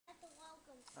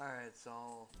Alright, so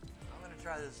I'm gonna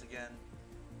try this again.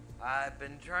 I've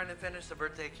been trying to finish the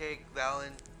birthday cake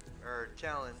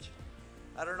challenge.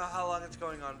 I don't know how long it's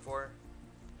going on for.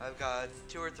 I've got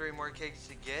 2 or 3 more cakes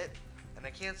to get, and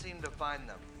I can't seem to find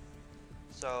them.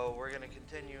 So we're gonna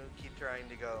continue, keep trying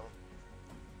to go.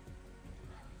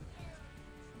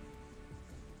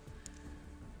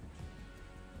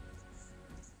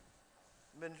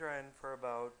 I've been trying for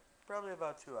probably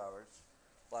about 2 hours.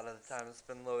 A lot of the time it's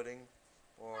been loading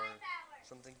or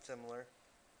something similar.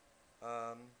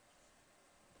 Let's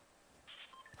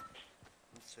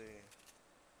see.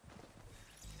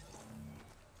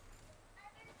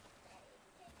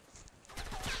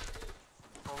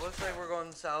 Well, looks like we're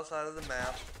going the south side of the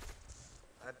map.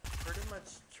 I pretty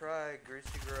much tried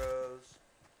Greasy Grows,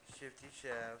 Shifty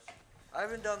Shafts. I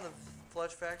haven't done the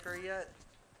Flush Factory yet,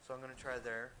 so I'm gonna try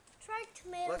there. Try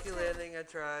Tomato Lucky Landing I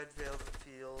tried, Vale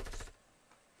Fields,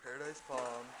 Paradise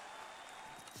Palm,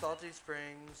 Salty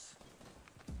Springs.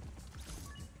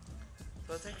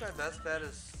 So I think my best bet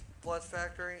is Flush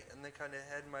Factory, and then kind of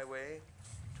head my way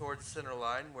towards center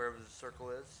line, wherever the circle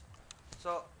is.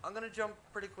 So I'm gonna jump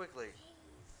pretty quickly.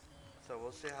 So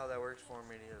we'll see how that works for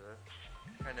me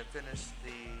to kind of finish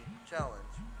the challenge.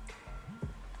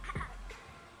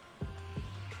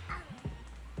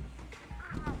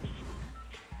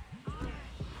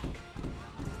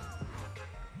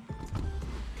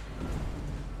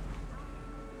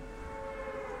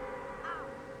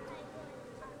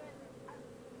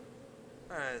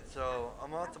 Alright, so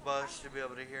I'm off the bus, should be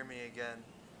able to hear me again.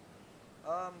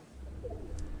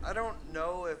 I don't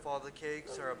know if all the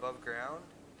cakes are above ground,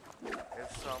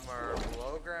 if some are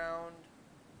below ground.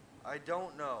 I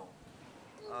don't know.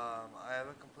 I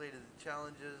haven't completed the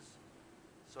challenges,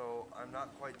 so I'm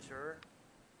not quite sure.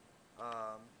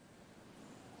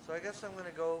 So I guess I'm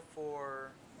gonna go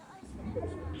for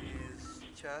these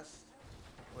chests,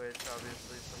 which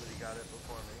obviously somebody got it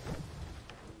before me.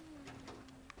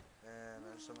 And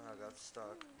I somehow got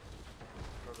stuck.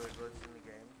 Probably a glitch in the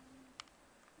game.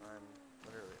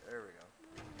 There we go.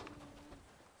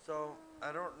 So,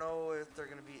 I don't know if they're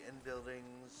going to be in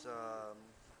buildings,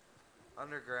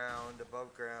 underground,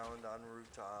 above ground, on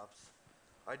rooftops.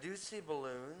 I do see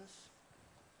balloons,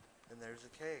 and there's a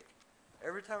cake.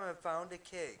 Every time I've found a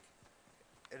cake,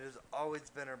 it has always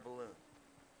been a balloon.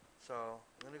 So,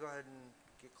 I'm going to go ahead and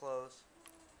get close,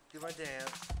 do my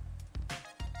dance.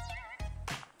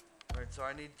 Alright, so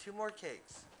I need 2 more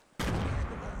cakes.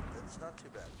 That's not too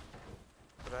bad.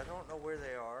 But I don't know where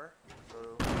they are, so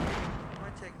it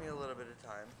might take me a little bit of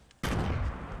time. I'm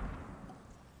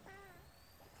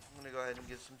going to go ahead and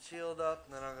get some shield up,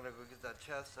 and then I'm going to go get that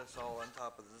chest that's all on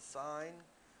top of the sign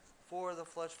for the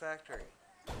Flush Factory.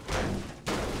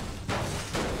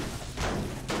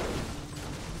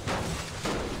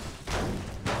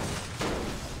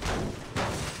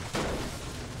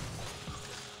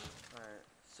 Alright,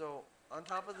 so on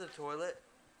top of the toilet,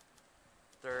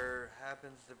 there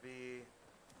happens to be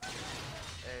a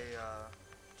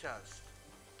chest,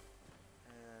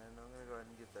 and I'm gonna go ahead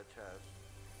and get that chest.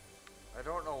 I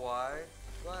don't know why,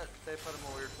 but they put them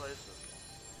in weird places.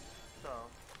 So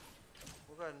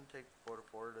we'll go ahead and take the porta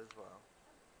fort as well.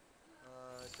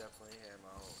 Definitely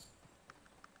ammo.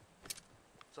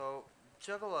 So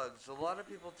Chug-a-lugs, a lot of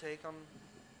people take them.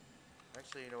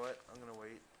 Actually, you know what? I'm gonna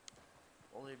wait,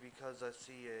 only because I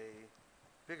see a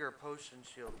bigger potion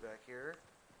shield back here.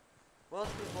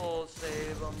 Most people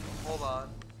save them. Hold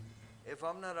on. If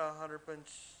I'm not a 100%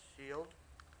 shield,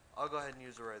 I'll go ahead and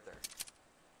use it right there.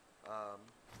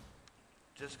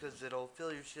 Just because it'll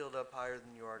fill your shield up higher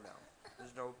than you are now.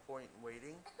 There's no point in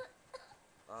waiting.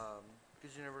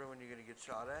 Because you never know when you're going to get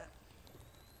shot at.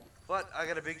 But I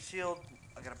got a big shield.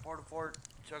 I got a porta fort,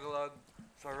 Chug-a-lug,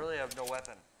 so I really have no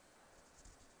weapon.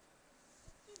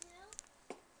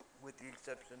 With the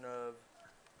exception of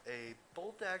a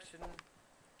bolt action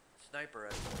sniper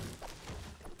rifle.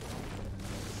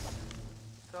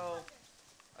 So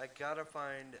I gotta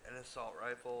find an assault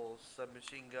rifle,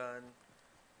 submachine gun,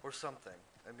 or something.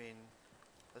 I mean,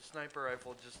 a sniper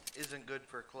rifle just isn't good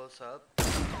for close up. I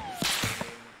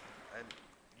mean,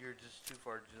 you're just too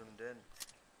far zoomed in.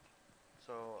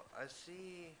 So I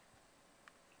see.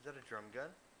 Is that a drum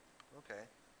gun? Okay,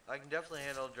 I can definitely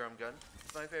handle a drum gun.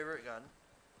 It's my favorite gun.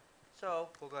 So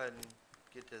we'll go ahead and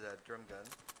get to that drum gun.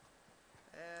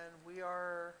 And we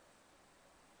are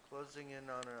closing in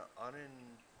on an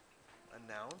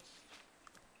unannounced,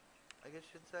 I guess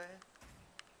you'd say,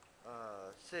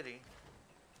 city.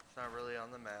 It's not really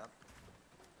on the map.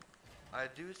 I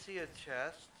do see a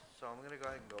chest, so I'm gonna go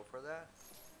ahead and go for that.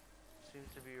 Seems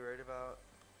to be right about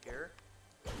here.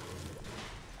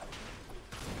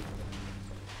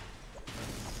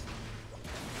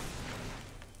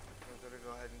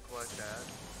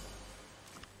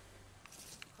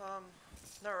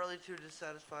 Not really too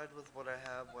dissatisfied with what I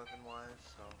have weapon-wise,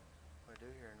 so I do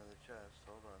hear another chest.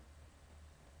 Hold on.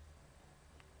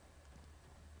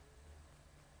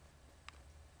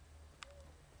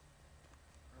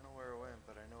 I don't know where it went,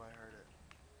 but I know I heard it.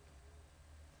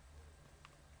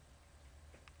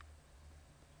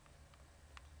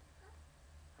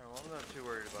 Alright, well, I'm not too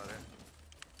worried about it.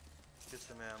 Get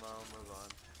some ammo, move on.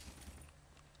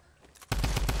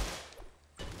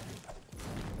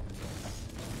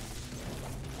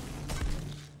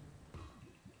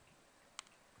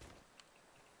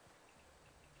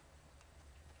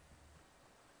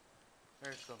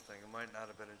 There's something. It might not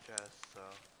have been a chest, so.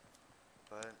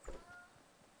 But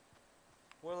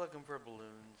we're looking for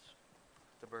balloons,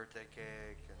 the birthday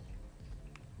cake, and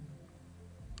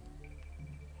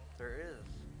there is.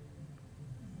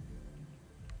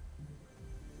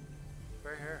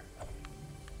 Right here.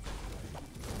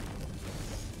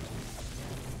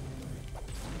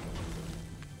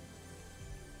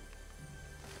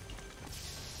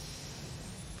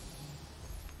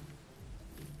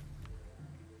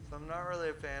 So I'm not really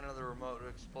a fan of the remote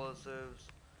explosives.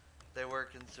 They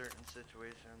work in certain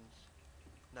situations.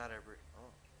 Not every.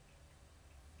 Oh.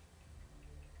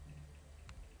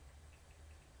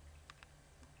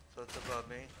 So it's above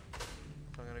me.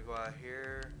 So I'm gonna go out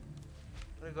here.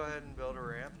 I'm gonna go ahead and build a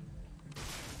ramp.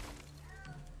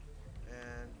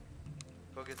 And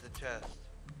go get the chest.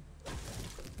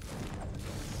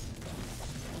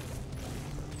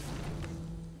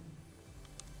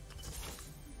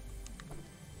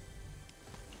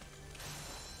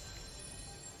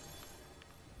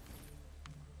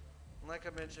 Like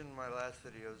I mentioned in my last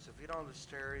videos, if you don't have a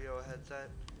stereo headset,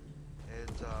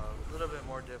 it's a little bit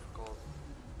more difficult,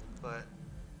 but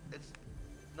it's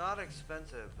not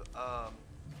expensive. A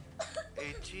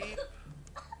cheap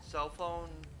cell phone,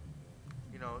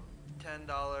 you know,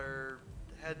 $10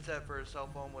 headset for a cell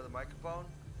phone with a microphone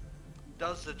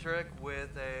does the trick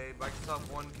with a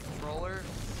Microsoft One controller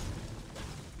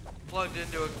plugged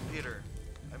into a computer.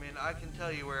 I mean, I can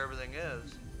tell you where everything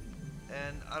is.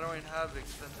 And I don't even have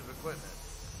expensive equipment.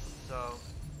 So,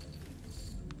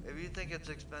 if you think it's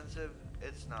expensive,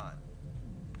 it's not.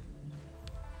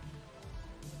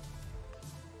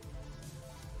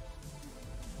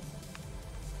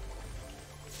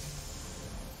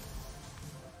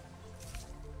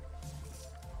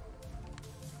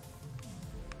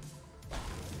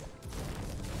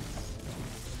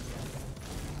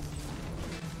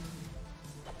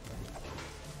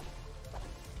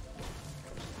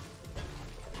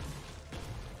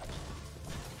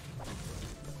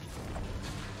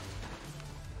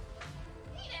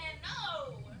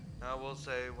 I will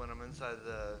say, when I'm inside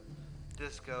the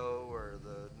disco or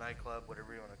the nightclub,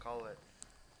 whatever you want to call it,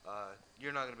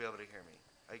 you're not going to be able to hear me.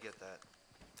 I get that.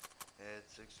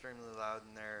 It's extremely loud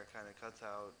in there. It kind of cuts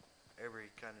out every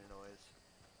kind of noise.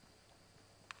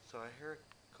 So I hear a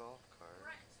golf cart.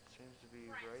 Seems to be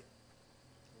right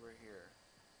over here.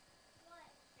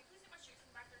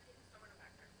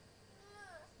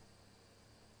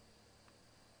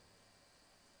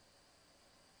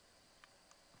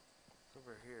 It's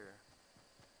over here.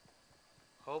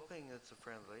 Hoping it's a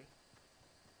friendly.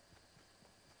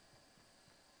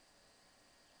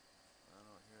 I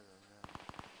don't hear them now.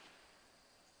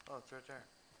 Oh, it's right there.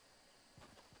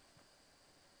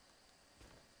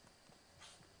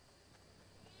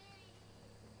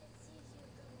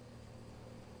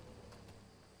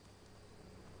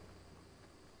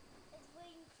 It's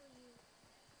waiting for you.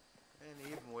 And he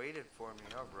even waited for me.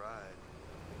 Alright.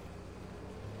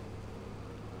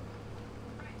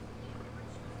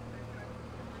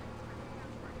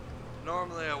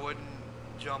 Normally I wouldn't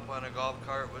jump on a golf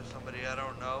cart with somebody I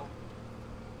don't know.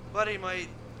 But he might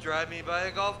drive me by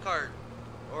a golf cart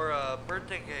or a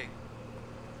birthday cake.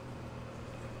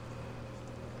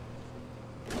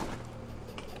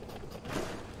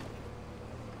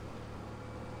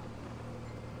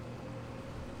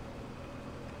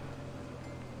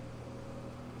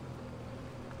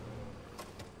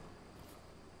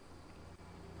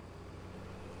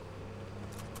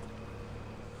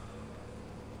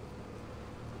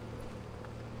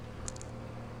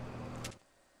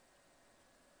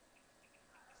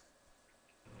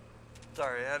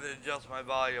 Sorry, I had to adjust my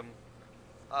volume.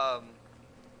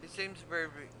 He seems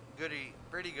pretty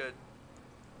good.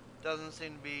 Doesn't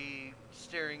seem to be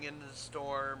steering into the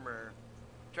storm or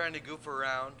trying to goof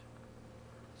around.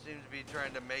 Seems to be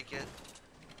trying to make it.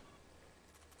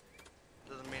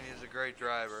 Doesn't mean he's a great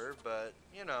driver, but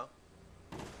you know.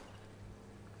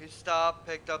 He stopped,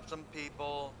 picked up some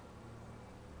people.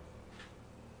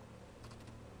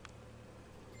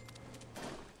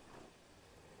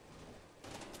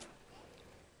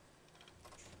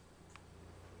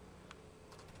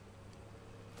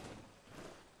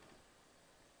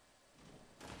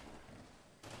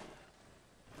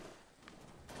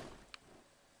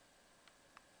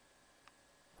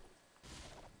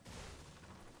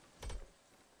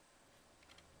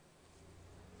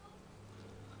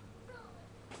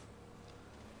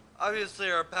 Obviously,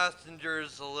 our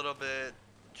passenger's a little bit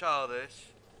childish.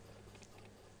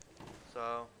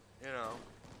 So, you know.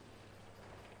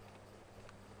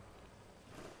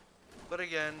 But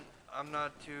again, I'm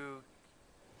not too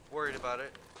worried about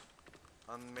it.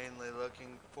 I'm mainly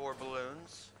looking for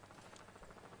balloons.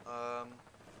 Um,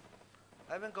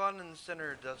 I haven't gone in the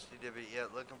center of Dusty Divot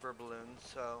yet looking for balloons,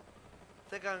 so I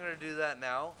think I'm going to do that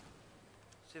now.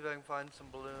 See if I can find some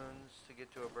balloons to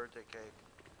get to a birthday cake.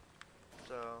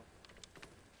 So,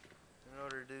 in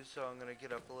order to do so, I'm going to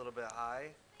get up a little bit high.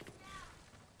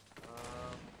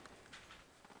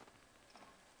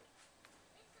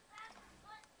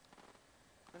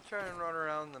 I'm trying to run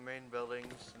around the main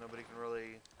buildings so nobody can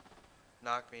really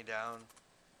knock me down.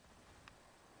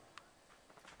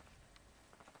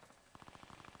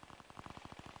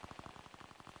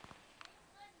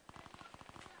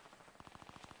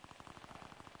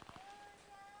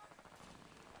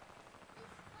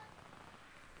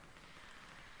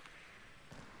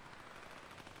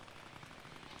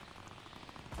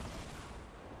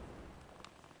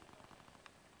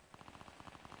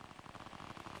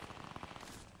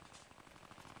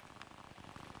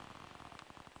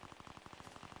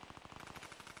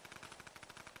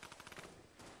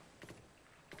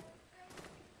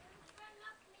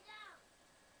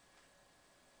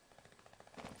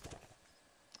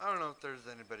 I don't know if there's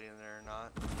anybody in there or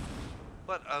not.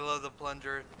 But I love the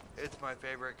plunger. It's my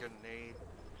favorite grenade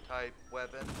type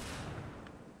weapon.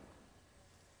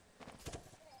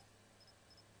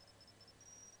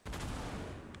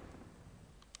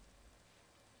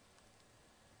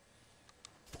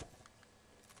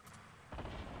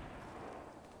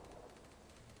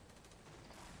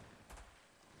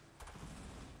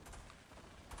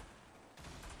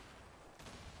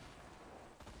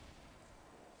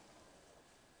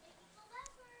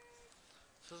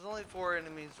 So there's only 4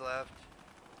 enemies left.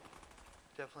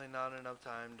 Definitely not enough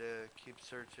time to keep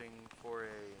searching for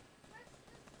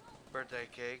a birthday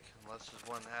cake, unless this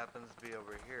one happens to be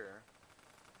over here.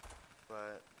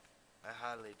 But I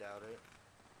highly doubt it.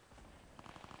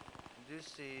 I do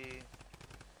see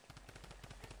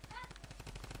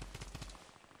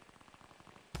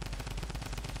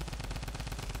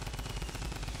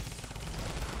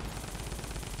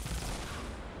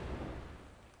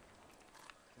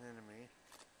an enemy.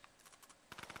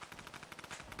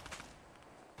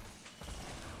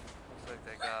 Looks like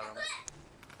they got him.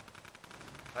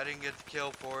 I didn't get the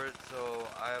kill for it, so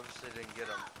I obviously didn't get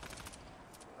him.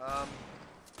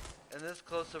 In this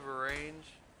close of a range,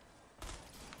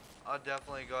 I'll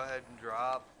definitely go ahead and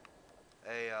drop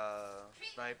a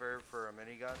sniper for a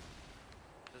minigun.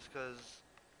 Just because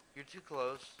you're too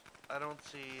close. I don't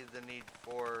see the need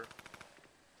for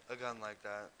a gun like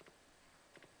that.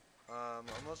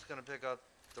 I'm also going to pick up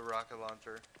the rocket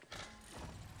launcher.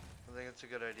 I think it's a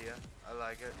good idea. I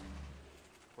like it.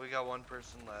 We got one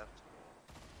person left.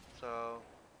 So,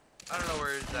 I don't know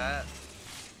where he's at.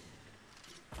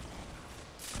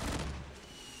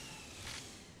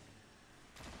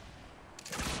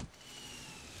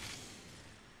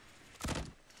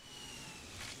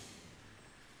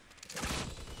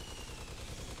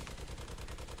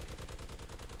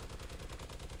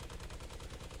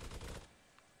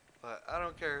 But I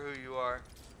don't care who you are.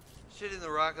 Shooting the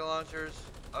rocket launchers,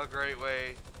 a great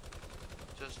way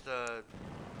just to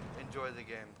enjoy the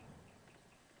game.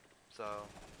 So.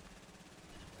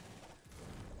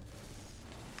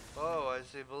 Oh, I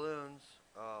see balloons.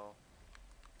 Oh,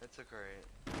 it's a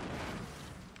crate.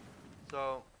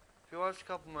 So, if you watched a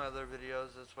couple of my other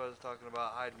videos, that's what I was talking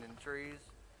about, hiding in trees.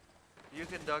 You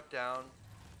can duck down,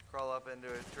 crawl up into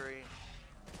a tree.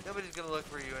 Nobody's gonna look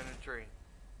for you in a tree.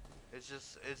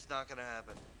 It's not gonna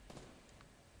happen.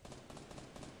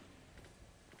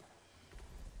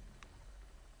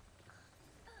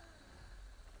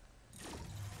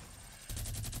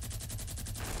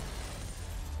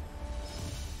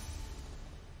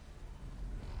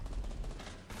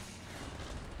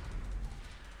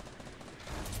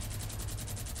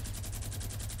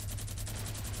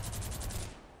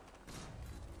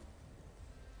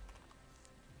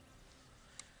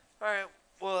 Alright,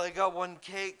 well, I got 1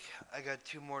 cake. I got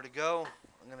 2 more to go.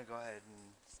 I'm gonna go ahead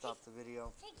and stop the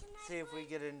video. See if we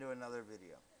get into another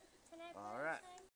video. Alright.